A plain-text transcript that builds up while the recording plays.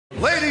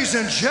Ladies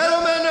and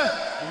gentlemen,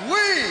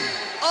 we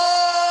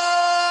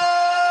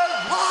are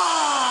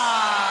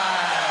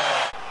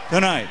live!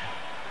 Tonight,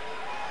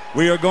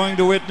 we are going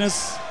to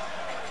witness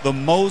the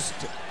most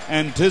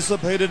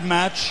anticipated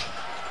match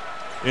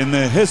in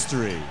the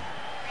history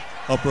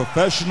of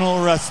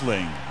professional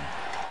wrestling.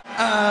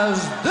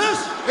 As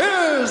this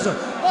is the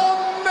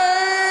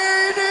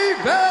main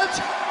event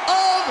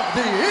of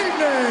the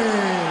evening.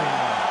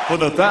 For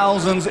the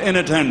thousands in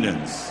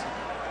attendance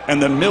and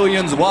the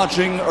millions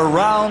watching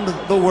around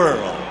the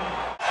world.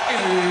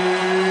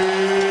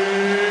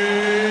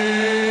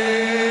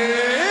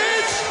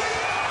 It's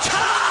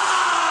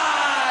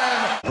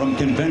time! From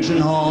Convention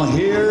Hall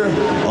here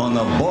on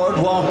the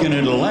boardwalk in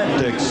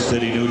Atlantic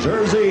City, New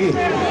Jersey.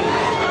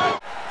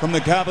 From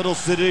the capital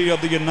city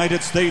of the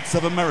United States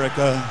of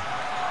America,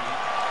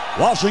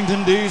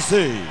 Washington,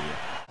 D.C.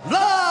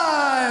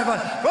 Live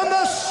from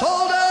the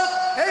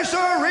sold-out Ace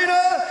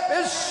Arena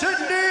in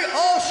Sydney,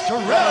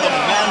 Australia. From the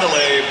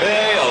Mandalay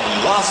Bay of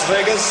Las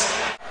Vegas.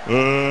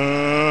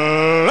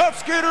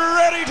 Let's get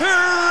ready to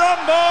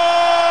rumble!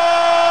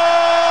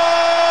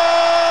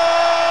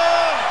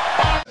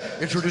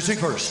 Introducing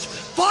first,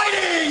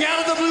 fighting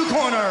out of the blue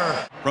corner.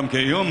 From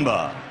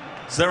Kayumba,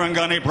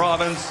 Sarangani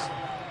Province,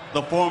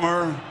 the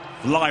former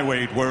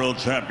flyweight world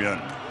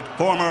champion,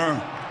 former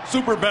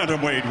super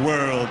bantamweight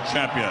world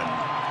champion,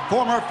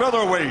 former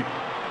featherweight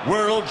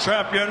world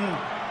champion,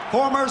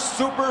 former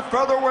super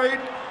featherweight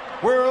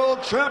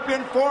world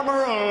champion,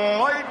 former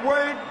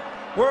lightweight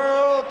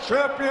world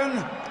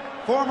champion,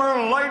 former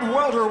light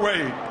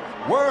welterweight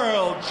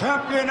world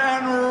champion,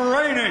 and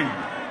reigning,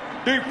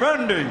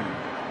 defending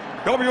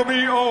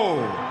WBO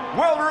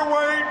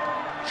welterweight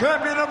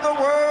champion of the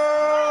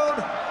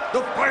world,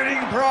 the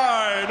fighting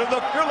pride of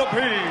the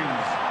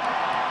Philippines,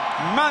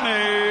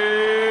 Manny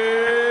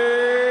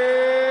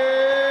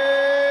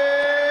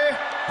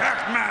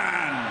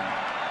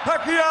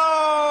Pacquiao!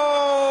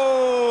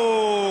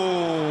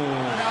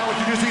 Now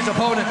introducing his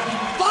opponent,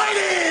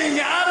 fighting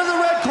out of the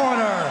red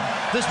corner.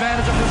 This man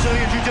is a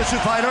Brazilian Jiu-Jitsu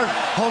fighter,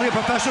 holding a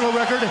professional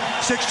record,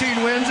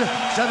 16 wins,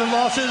 7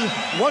 losses,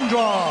 1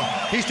 draw.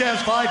 He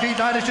stands 5 feet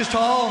 9 inches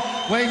tall,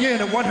 weighing in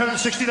at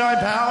 169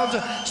 pounds,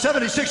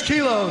 76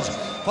 kilos.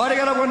 Fighting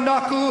out of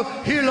Wanaku,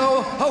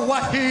 Hilo,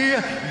 Hawaii,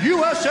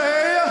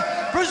 USA,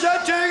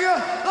 presenting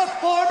the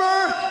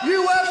former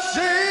UFC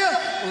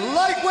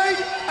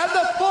lightweight and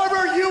the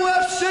former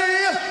UFC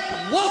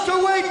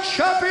welterweight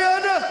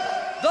champion,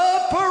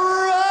 the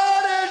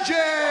Prodigy,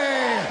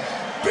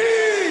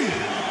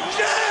 BJ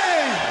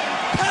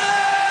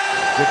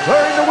Penn!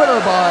 Declaring the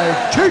winner by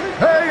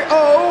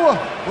TKO,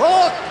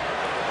 Brock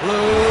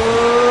Lesnar.